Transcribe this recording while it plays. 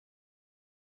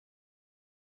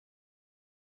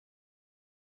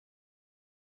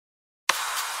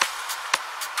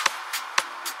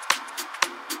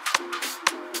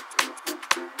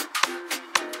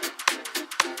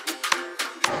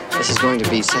This is going to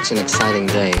be such an exciting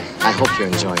day. I hope you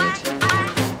enjoy it.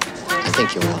 I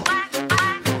think you will.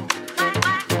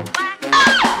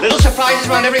 Little surprises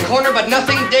around every corner, but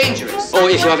nothing dangerous. Oh,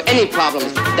 if you have any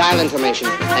problems, dial information.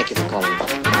 Thank you for calling.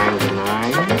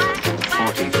 99,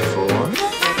 44,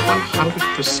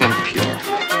 100% pure.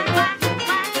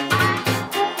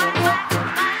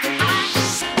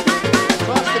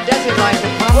 Across the desert lies the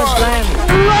promised land.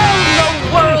 Round the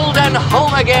world and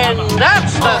home again.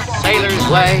 That's the sailor's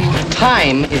way.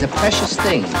 Time is a precious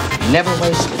thing. Never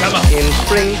wasted. In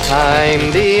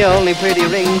springtime, the only pretty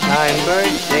ring-time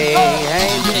birds sing. Hey,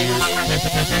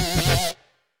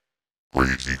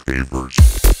 Crazy Pavers.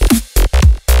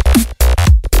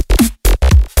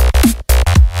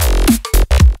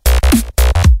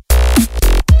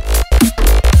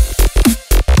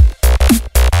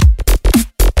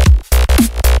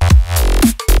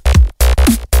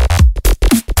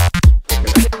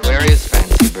 where is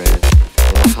fancy bread? In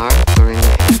the heart or in the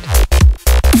head?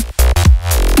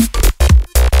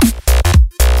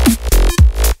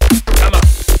 Come on.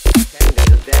 Candy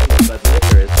is damned, but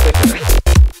liquor is quicker.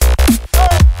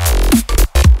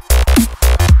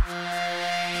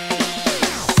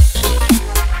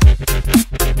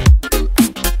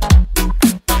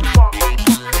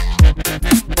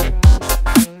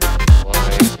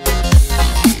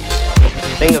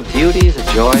 Thing of beauty is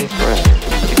a joy forever.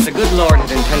 If the good Lord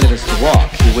had intended us to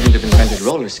walk, he wouldn't have invented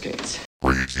roller skates.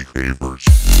 Crazy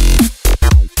Pavers.